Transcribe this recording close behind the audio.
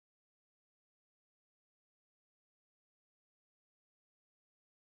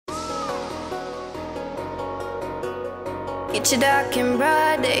Get your dark and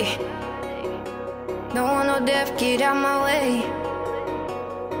broad day. Don't want no death, get out my way.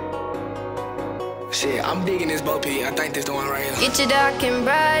 Shit, I'm digging this Bo P. I think this the one right here. Get your dark and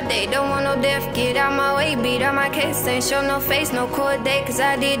broad day. Don't want no death, get out my way. Beat out my case, ain't show no face, no court date, cause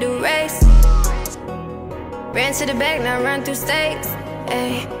I did the race. Ran to the back, now run through stakes.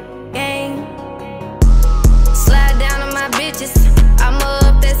 Ayy, game. Slide down on my bitches. I'm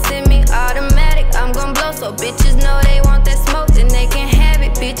up, that semi-automatic. I'm gon' blow, so bitches know they want that smoke, then they can have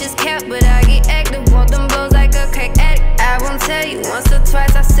it. Bitches cap, but I get active. Want them blows like a crack addict. I won't tell you once or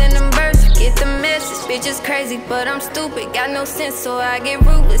twice, I send them bursts. Get the message, bitches crazy, but I'm stupid. Got no sense, so I get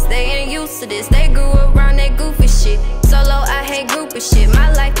ruthless. They ain't used to this, they grew around that goofy shit. Solo, I hate groupie shit.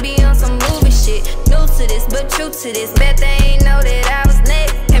 My life be on some movie shit. New to this, but true to this. Bet they ain't know that I was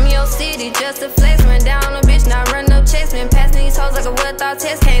next. Came your city just to flex. Run down on a bitch, not run no checks. Been passing these hoes like a well-thought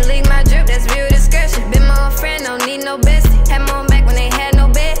test. Can't leak my drip, that's real discretion. Been my own friend, don't need no bestie. Had my own back when they had no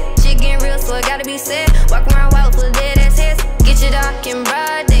bed. Shit getting real, so it gotta be said. Walk around wild full of dead-ass heads. Get your dark and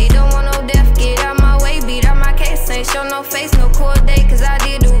broad day. Don't want no death, get out my way. Beat out my case, ain't show no face, no court date, cause I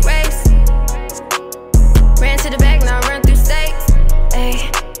did the race. Ran to the back, now run through stakes. Ayy,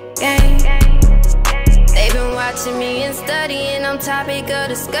 gang. They been watching me and studying, I'm topic of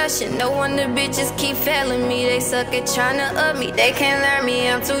discussion. No wonder bitches keep failing me. They suck at tryna up me. They can't learn me,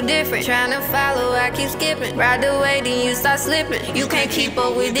 I'm too different. Tryna follow, I keep skipping. Ride the way, then you start slipping. You can't keep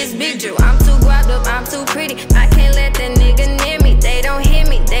up with this big drill. I'm too guapped up, I'm too pretty. I can't let that nigga near me. They don't hear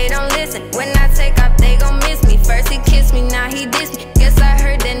me, they don't listen. When I take off, they gon' miss me. First he kissed me, now he dissed me. Guess I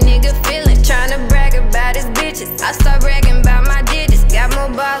heard that nigga feelings. Tryna brag about his bitches. I start bragging about my digits. Got more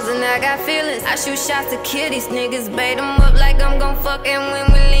balls than I got feelings. I shoot shots to kill these niggas. Bait them up like I'm gon' fuck, and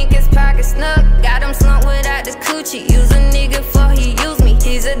when we link his pocket snug. Got him slumped without the coochie. Use a nigga for he use me.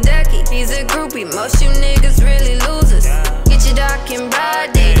 He's a ducky, he's a groupie. Most you niggas really losers. Get your dark and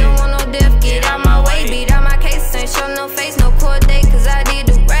broad day. Don't want no death, get out my way. Beat out my case, ain't show no face, no court date, cause I did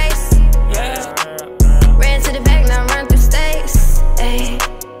the race. Ran to the back, now run through stakes. Ayy,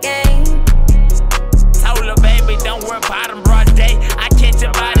 gang. Told her, baby, don't worry about them broad day. I catch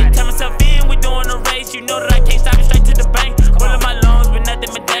your body, tell myself in, we doing a race. You know that I can't stop it, straight to the bank. Full of my lungs, but nothing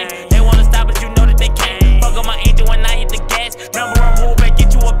but dang. They wanna stop, but you know that they can't. Fuck up my engine when I hit the gas. Number one rule, back,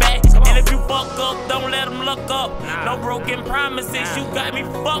 get you a bag. And if you fuck up, don't let them look up. No broken promises, you got me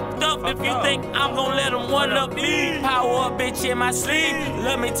fucked up. If you think I'm gon' let them one up me. Power up, bitch, in my sleeve.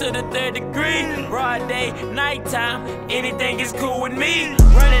 Love me to the third degree. Broad day, nighttime, anything is cool with me.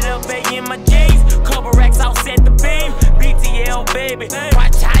 Run it up, baby, in my jeans. Couple racks outside the beam. BTL, baby,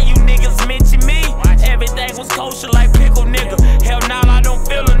 watch how you niggas mention me. Everything was kosher like pickle, nigga. Hell nah, I don't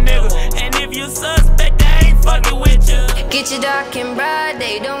feel a nigga. And if you suspect, I ain't fucking with you. Get your dark and broad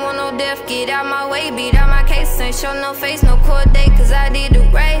day. Don't want no death, get out my way. Beat out my case, ain't show no face, no court date, cause I did the